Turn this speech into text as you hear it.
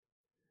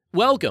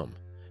Welcome.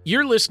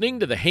 You're listening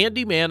to the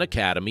Handyman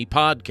Academy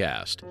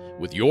podcast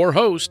with your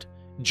host,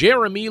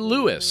 Jeremy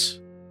Lewis.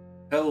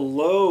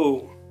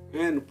 Hello,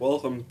 and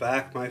welcome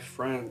back, my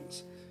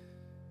friends.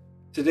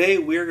 Today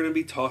we are going to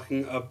be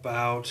talking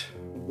about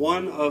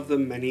one of the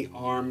many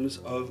arms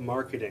of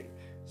marketing,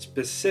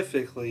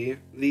 specifically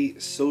the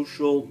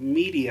social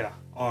media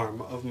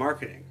arm of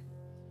marketing.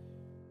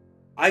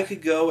 I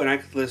could go and I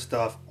could list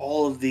off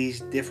all of these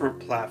different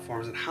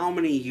platforms and how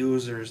many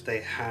users they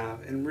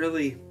have, and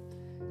really,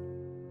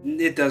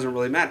 it doesn't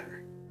really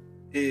matter.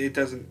 It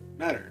doesn't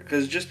matter,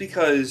 because just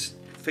because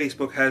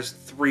Facebook has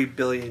 3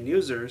 billion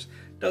users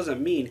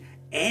doesn't mean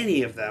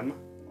any of them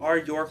are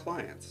your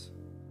clients,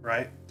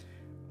 right?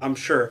 I'm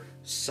sure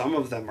some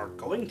of them are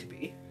going to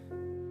be,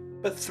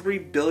 but 3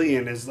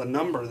 billion is the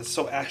number that's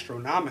so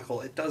astronomical,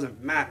 it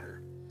doesn't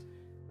matter.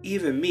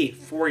 Even me,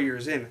 4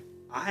 years in,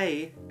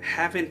 I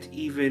haven't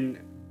even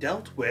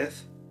dealt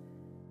with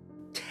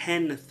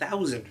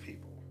 10,000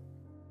 people.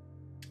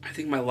 I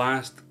think my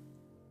last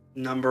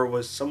number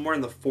was somewhere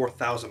in the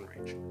 4,000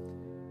 range.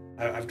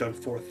 I've done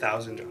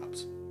 4,000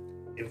 jobs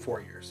in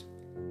 4 years.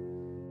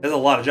 There's a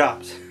lot of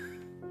jobs.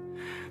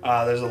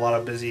 There's a lot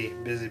of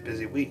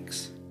busy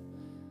weeks.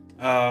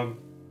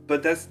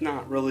 But that's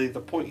not really the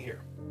point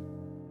here.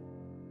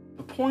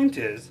 The point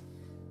is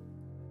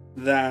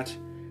that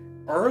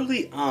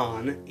early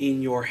on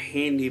in your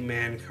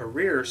handyman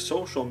career,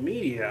 social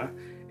media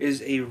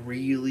is a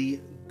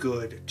really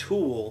good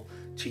tool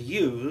to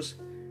use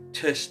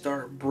to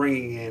start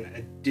bringing in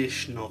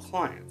additional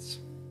clients.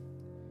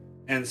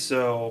 And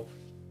so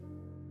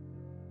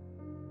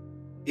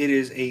it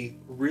is a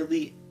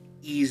really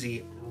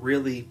easy,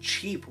 really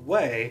cheap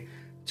way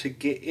to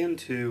get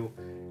into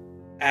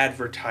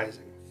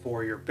advertising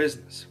for your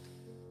business.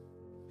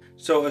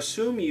 So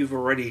assume you've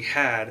already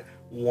had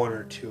 1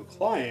 or 2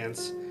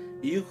 clients.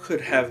 You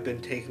could have been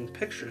taking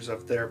pictures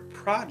of their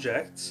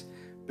projects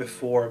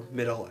before,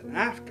 middle, and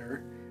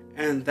after,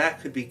 and that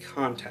could be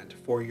content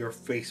for your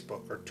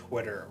Facebook or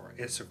Twitter or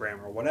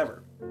Instagram or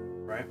whatever,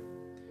 right?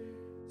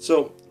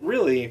 So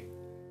really,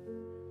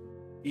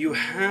 you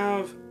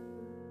have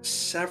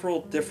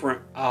several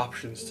different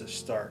options to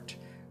start,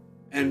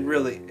 and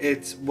really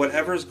it's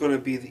whatever's going to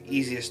be the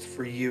easiest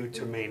for you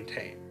to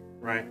maintain,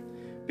 right?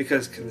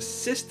 Because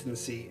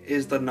consistency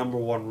is the number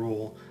one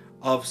rule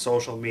of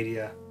social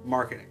media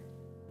marketing.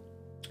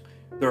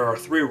 There are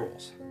 3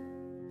 rules.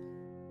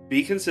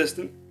 Be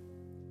consistent,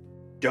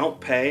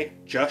 don't pay,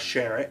 just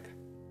share it,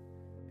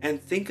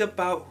 and think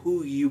about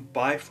who you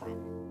buy from,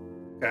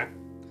 okay?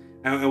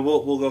 And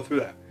we'll go through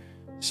that.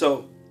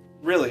 So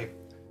really,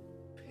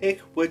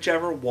 pick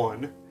whichever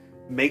one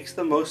makes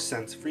the most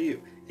sense for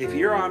you. If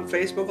you're on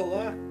Facebook a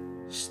lot,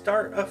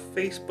 start a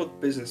Facebook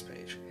business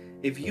page.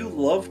 If you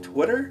love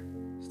Twitter,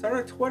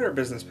 start a Twitter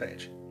business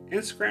page.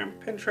 Instagram,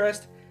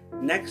 Pinterest,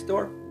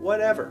 Nextdoor,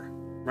 whatever,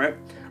 right?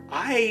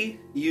 I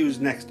use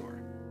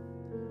Nextdoor.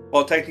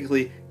 Well,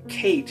 technically,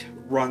 Kate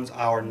runs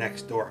our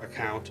Nextdoor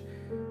account.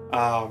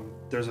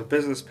 There's a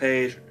business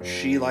page.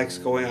 She likes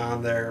going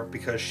on there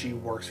because she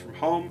works from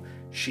home.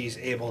 She's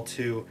able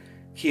to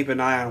keep an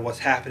eye on what's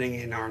happening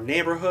in our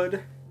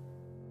neighborhood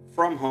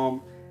from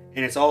home,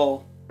 and it's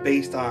all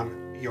based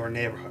on your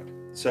neighborhood.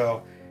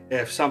 So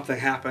if something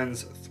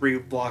happens 3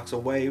 blocks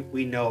away,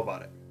 we know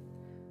about it.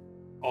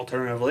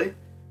 Alternatively,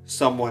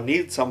 someone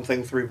needs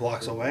something 3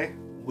 blocks away,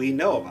 we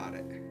know about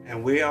it,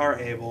 and we are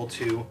able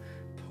to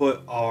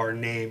put our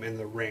name in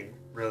the ring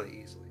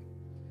really easily.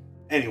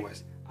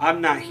 Anyways,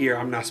 I'm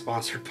not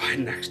sponsored by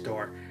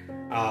Nextdoor.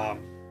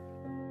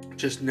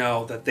 Just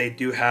know that they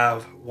do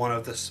have one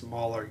of the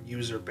smaller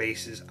user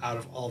bases out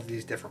of all of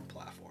these different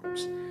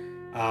platforms.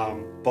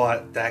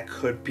 But that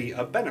could be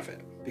a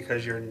benefit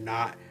because you're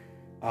not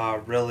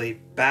really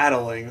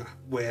battling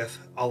with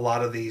a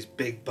lot of these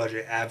big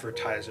budget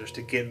advertisers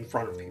to get in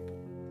front of people.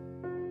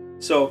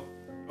 So,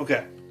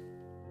 okay.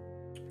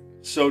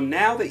 So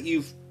now that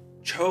you've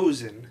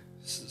chosen,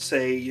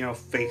 say,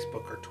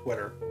 Facebook or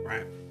Twitter,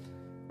 right?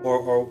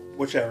 Or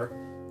whichever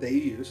that you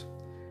use,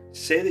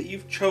 say that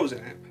you've chosen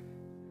it.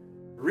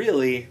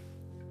 Really,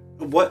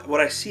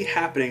 what I see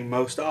happening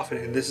most often,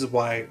 and this is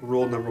why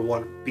rule number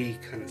 1, be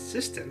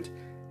consistent,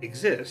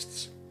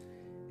 exists,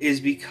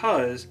 is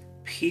because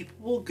people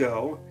will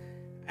go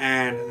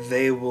and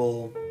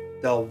they'll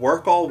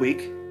work all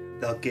week,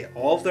 they'll get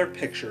all of their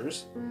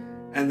pictures,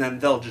 and then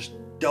they'll just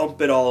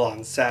dump it all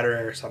on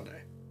Saturday or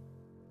Sunday.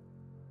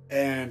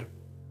 And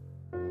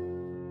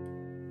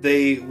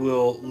they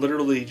will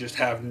literally just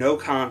have no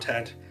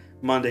content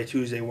Monday,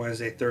 Tuesday,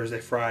 Wednesday,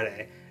 Thursday,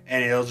 Friday,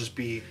 and it'll just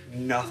be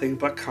nothing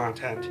but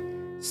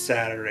content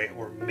Saturday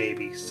or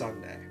maybe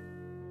Sunday.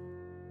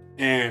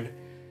 And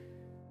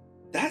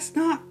that's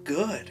not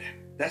good.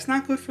 That's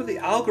not good for the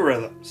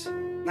algorithms.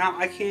 Now,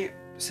 I can't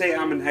say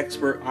I'm an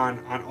expert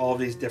on all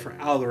these different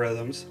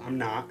algorithms. I'm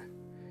not.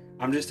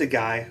 I'm just a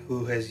guy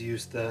who has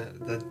used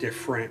the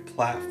different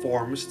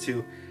platforms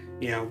to,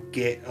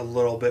 get a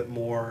little bit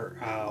more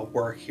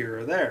work here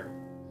or there.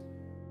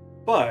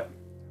 But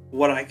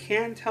what I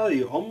can tell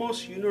you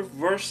almost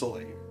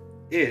universally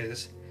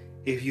is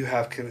if you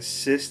have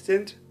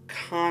consistent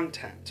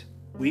content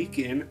week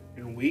in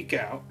and week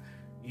out,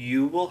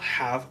 you will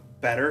have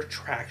better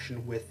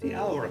traction with the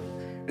algorithm.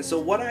 And so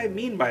what I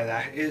mean by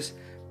that is,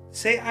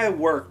 say I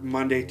work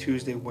Monday,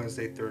 Tuesday,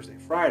 Wednesday, Thursday,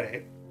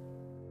 Friday.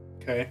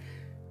 Okay.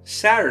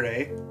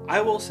 Saturday,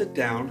 I will sit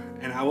down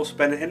and I will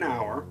spend an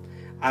hour.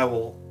 I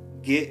will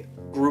get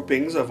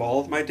groupings of all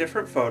of my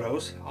different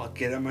photos. I'll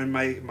get them in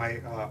my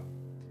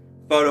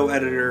photo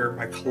editor,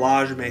 my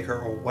collage maker,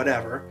 or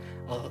whatever.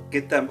 I'll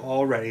get them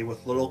all ready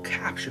with little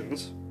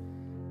captions,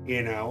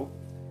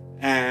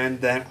 and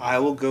then I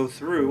will go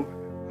through.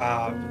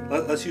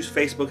 Let's use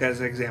Facebook as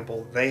an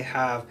example. They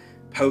have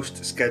post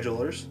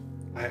schedulers.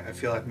 I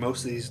feel like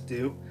most of these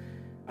do,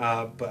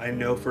 but I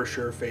know for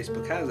sure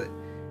Facebook has it.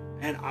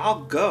 And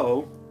I'll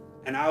go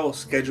and I will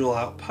schedule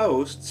out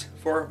posts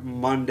for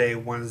Monday,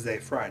 Wednesday,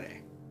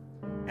 Friday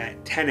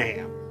at 10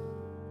 a.m.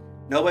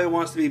 Nobody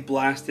wants to be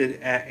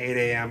blasted at 8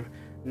 a.m.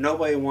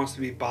 Nobody wants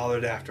to be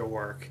bothered after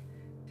work.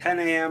 10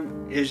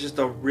 a.m. is just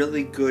a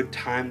really good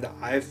time that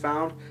I've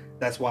found.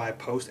 That's why I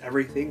post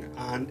everything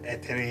on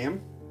at 10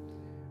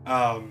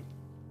 a.m.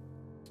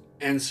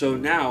 And so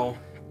now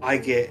I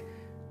get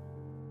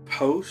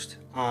post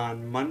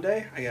on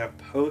Monday, I got a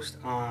post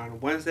on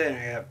Wednesday, and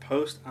I got a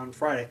post on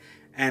Friday.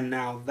 And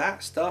now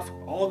that stuff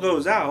all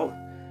goes out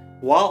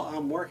while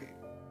I'm working.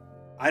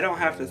 I don't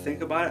have to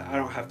think about it. I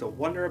don't have to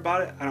wonder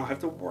about it. I don't have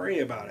to worry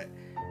about it.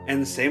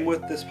 And the same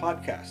with this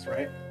podcast,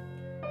 right?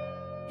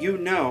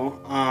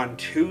 On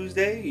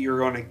Tuesday, you're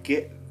going to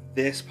get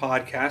this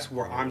podcast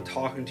where I'm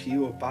talking to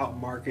you about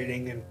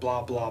marketing and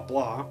blah, blah,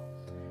 blah.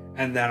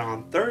 And then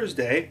on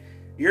Thursday,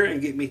 you're going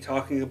to get me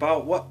talking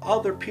about what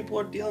other people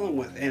are dealing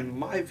with and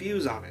my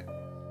views on it.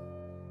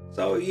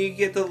 So you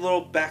get the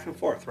little back and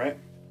forth, right?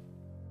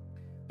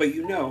 But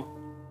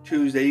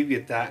Tuesday you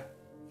get that,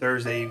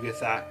 Thursday you get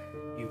that,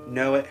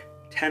 it,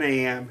 10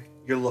 a.m.,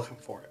 you're looking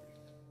for it,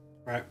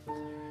 right?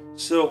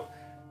 So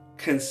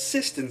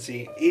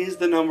consistency is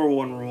the number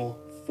one rule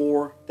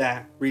for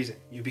that reason.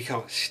 You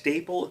become a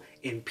staple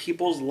in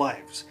people's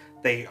lives.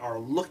 They are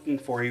looking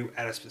for you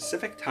at a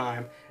specific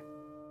time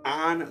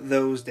on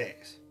those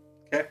days.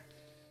 Okay?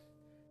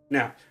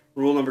 Now,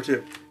 rule number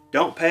 2.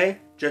 Don't pay,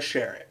 just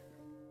share it.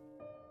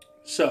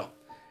 So,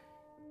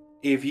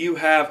 if you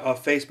have a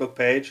Facebook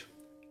page,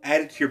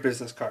 add it to your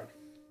business card.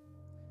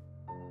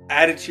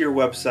 Add it to your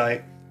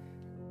website.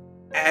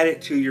 Add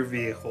it to your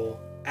vehicle.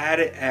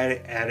 Add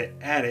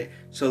it,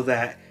 so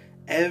that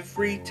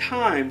every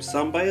time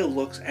somebody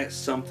looks at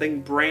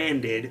something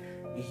branded,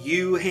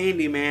 You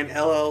Handyman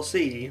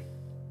LLC,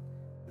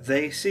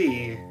 they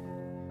see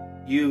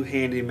You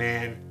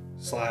Handyman /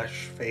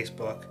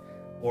 Facebook,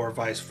 or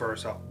vice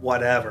versa,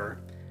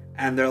 whatever,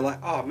 and they're like,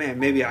 oh man,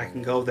 maybe I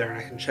can go there and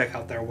I can check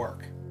out their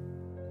work.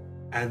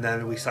 And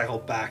then we cycle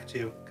back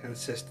to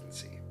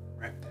consistency,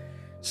 right?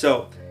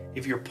 So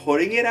if you're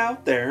putting it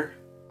out there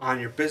on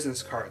your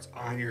business cards,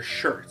 on your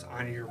shirts,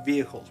 on your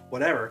vehicles,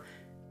 whatever,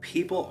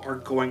 people are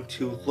going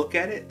to look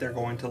at it, they're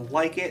going to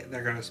like it,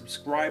 they're going to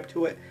subscribe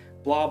to it,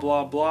 blah,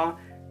 blah, blah,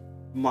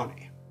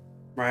 money,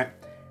 right?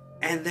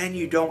 And then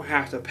you don't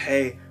have to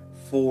pay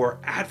for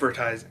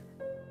advertising,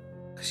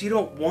 because you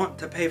don't want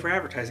to pay for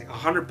advertising.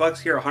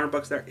 $100 here,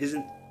 $100 there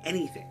isn't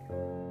anything.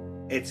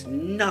 It's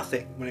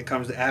nothing when it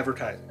comes to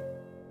advertising.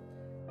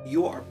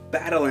 You are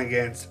battling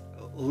against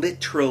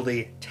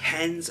literally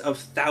tens of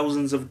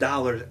thousands of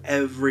dollars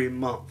every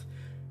month.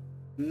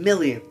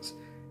 Millions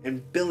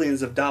and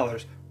billions of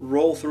dollars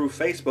roll through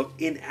Facebook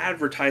in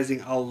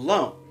advertising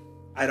alone.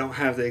 I don't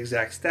have the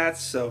exact stats,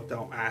 so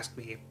don't ask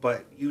me,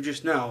 but you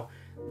just know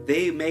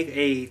they make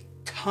a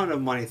ton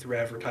of money through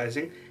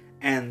advertising,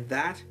 and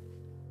that's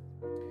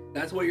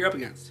what you're up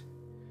against.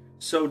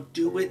 So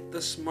do it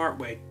the smart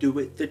way, do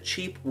it the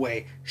cheap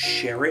way,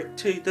 share it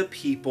to the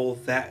people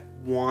that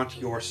want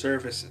your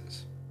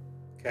services,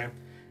 okay?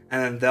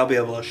 And then they'll be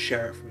able to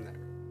share it from there,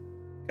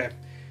 okay?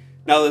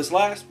 Now this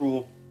last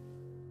rule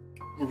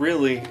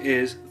really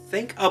is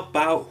think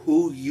about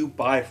who you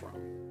buy from,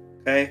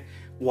 okay?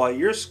 While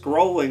you're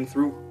scrolling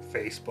through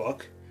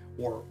Facebook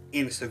or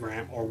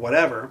Instagram or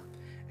whatever,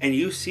 and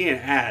you see an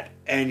ad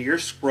and you're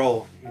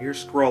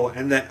scrolling,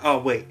 and then, oh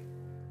wait,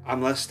 I'm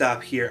going to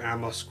stop here and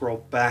I'm going to scroll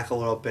back a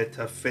little bit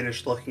to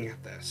finish looking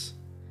at this.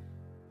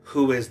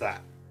 Who is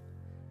that?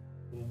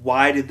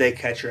 Why did they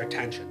catch your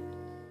attention?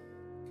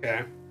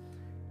 Okay?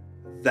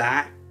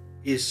 That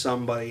is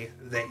somebody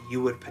that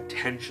you would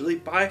potentially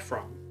buy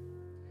from.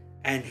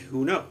 And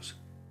who knows?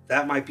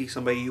 That might be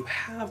somebody you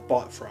have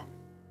bought from.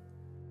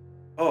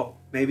 Oh,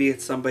 maybe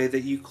it's somebody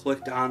that you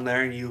clicked on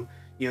there and you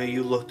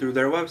looked through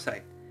their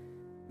website.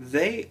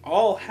 They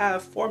all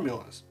have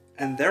formulas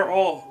and they're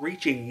all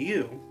reaching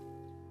you.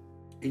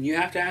 And you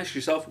have to ask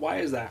yourself, why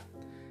is that?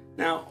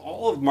 Now,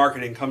 all of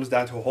marketing comes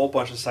down to a whole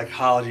bunch of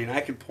psychology, and I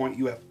could point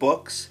you at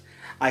books,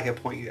 I could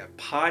point you at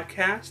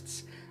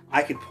podcasts,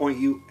 I could point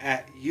you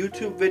at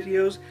YouTube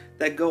videos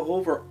that go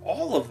over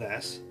all of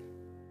this.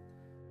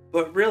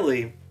 But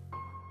really,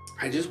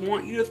 I just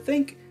want you to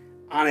think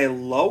on a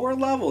lower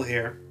level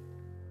here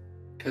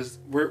because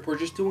we're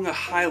just doing a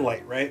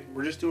highlight, right?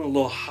 We're just doing a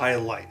little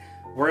highlight.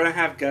 We're going to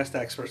have guest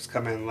experts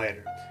come in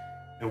later,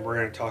 and we're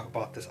going to talk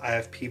about this. I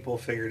have people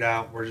figured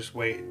out. We're just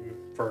waiting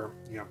for,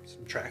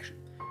 some traction.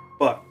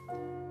 But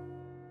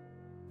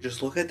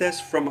just look at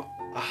this from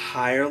a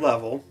higher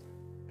level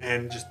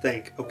and just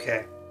think,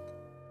 okay,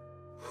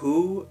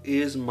 who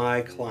is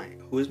my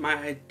client? Who is my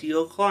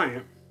ideal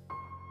client?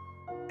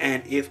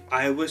 And if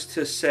I was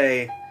to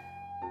say,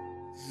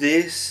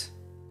 this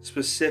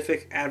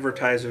specific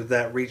advertiser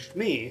that reached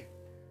me,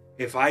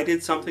 if I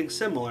did something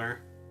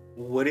similar,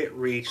 would it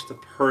reach the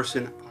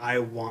person I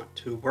want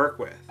to work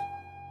with?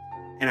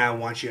 And I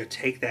want you to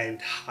take that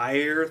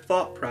entire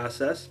thought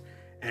process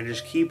and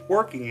just keep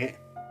working it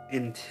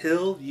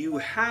until you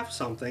have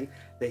something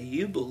that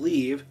you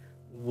believe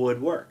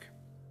would work.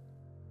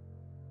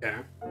 Okay?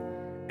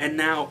 And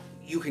now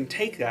you can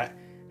take that,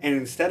 and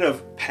instead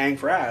of paying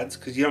for ads,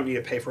 because you don't need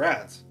to pay for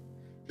ads,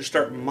 just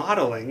start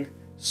modeling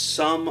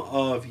some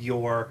of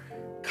your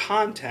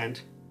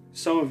content,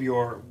 some of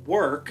your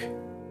work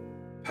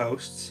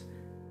posts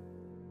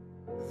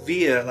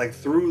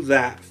through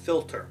that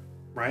filter,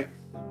 right?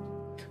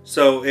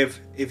 So if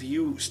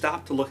you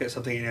stop to look at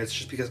something and it's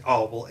just because,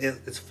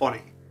 it's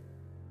funny.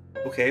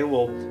 Okay,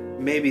 well,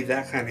 maybe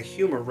that kind of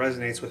humor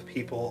resonates with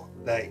people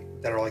that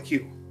are like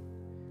you.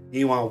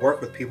 You want to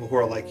work with people who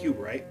are like you,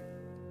 right?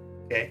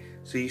 Okay,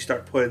 so you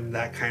start putting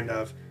that kind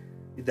of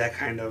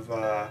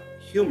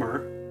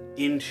humor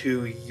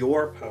into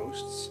your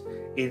posts,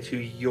 into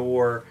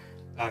your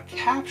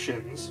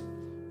captions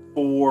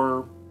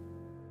for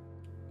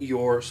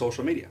your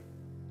social media,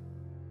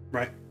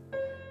 right?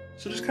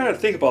 So just kind of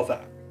think about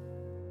that.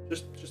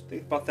 Just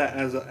think about that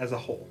as a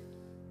whole.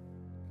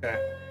 Okay,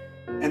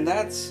 and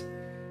that's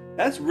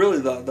really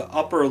the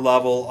upper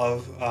level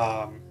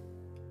of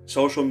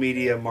social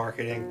media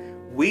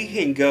marketing. We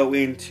can go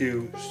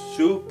into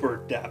super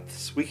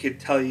depths. We could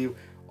tell you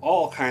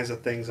all kinds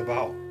of things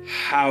about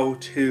how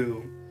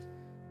to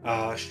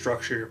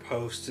structure your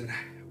posts and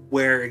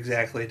where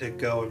exactly to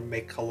go and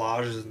make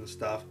collages and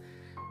stuff.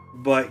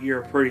 But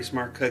you're a pretty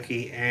smart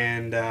cookie,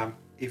 and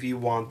if you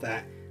want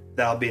that,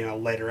 that'll be in a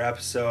later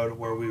episode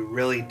where we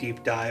really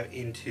deep dive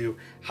into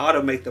how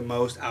to make the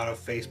most out of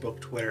Facebook,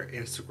 Twitter,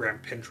 Instagram,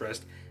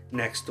 Pinterest,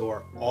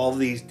 Nextdoor, all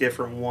these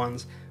different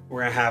ones.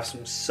 We're going to have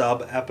some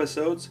sub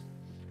episodes,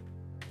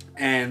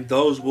 and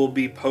those will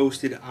be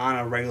posted on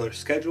a regular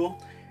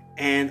schedule,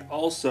 and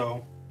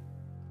also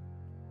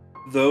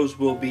those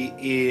will be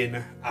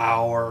in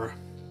our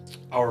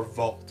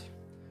vault.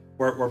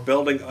 We're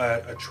building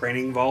a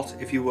training vault,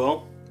 if you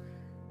will,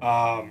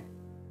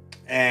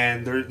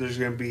 and there's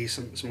going to be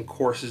some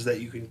courses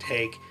that you can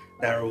take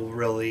that will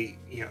really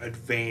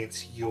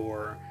advance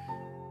your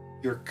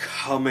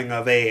coming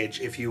of age,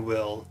 if you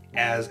will,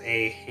 as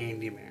a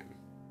handyman.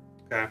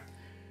 Okay,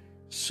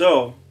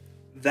 so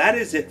that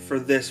is it for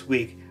this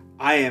week.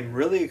 I am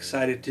really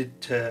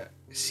excited to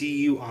see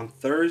you on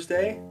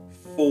Thursday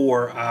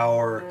for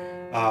our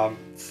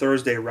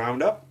Thursday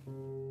roundup,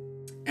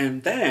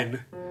 and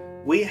then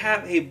we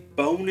have a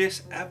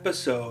bonus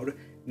episode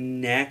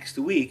next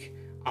week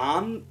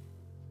on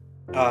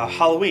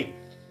Halloween,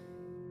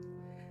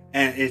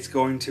 and it's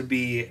going to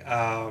be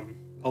a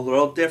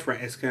little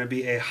different. It's going to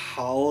be a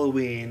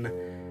Halloween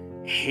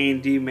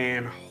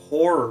handyman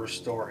horror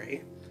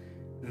story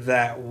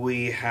that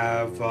we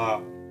have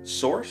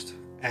sourced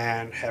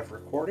and have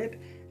recorded,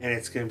 and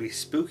it's going to be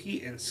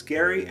spooky and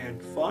scary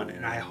and fun,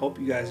 and I hope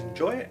you guys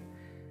enjoy it.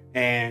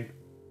 And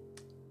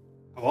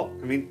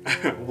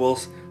we'll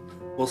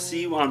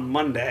see you on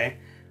Monday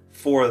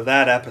for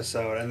that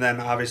episode, and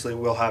then obviously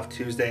we'll have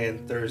Tuesday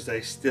and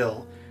Thursday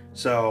still,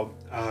 so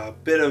a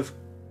bit of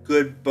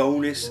good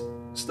bonus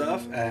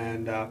stuff.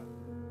 And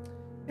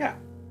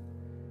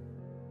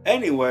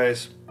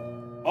anyways,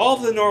 all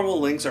of the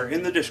normal links are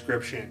in the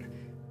description.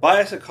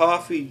 Buy us a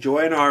coffee,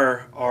 join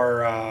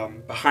our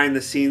behind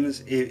the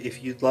scenes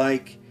if you'd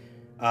like.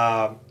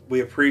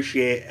 We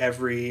appreciate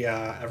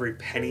every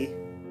penny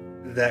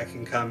that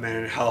can come in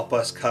and help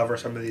us cover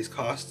some of these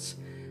costs.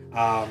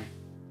 But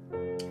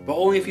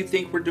only if you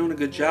think we're doing a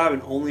good job,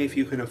 and only if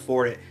you can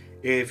afford it.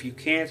 If you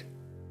can't,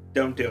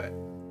 don't do it.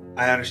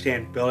 I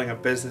understand building a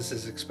business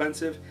is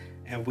expensive,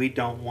 and we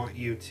don't want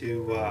you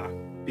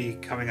to be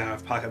coming out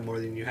of pocket more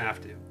than you have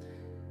to.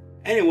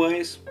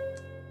 Anyways,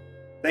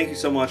 thank you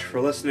so much for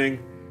listening.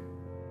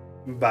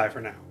 Bye for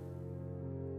now.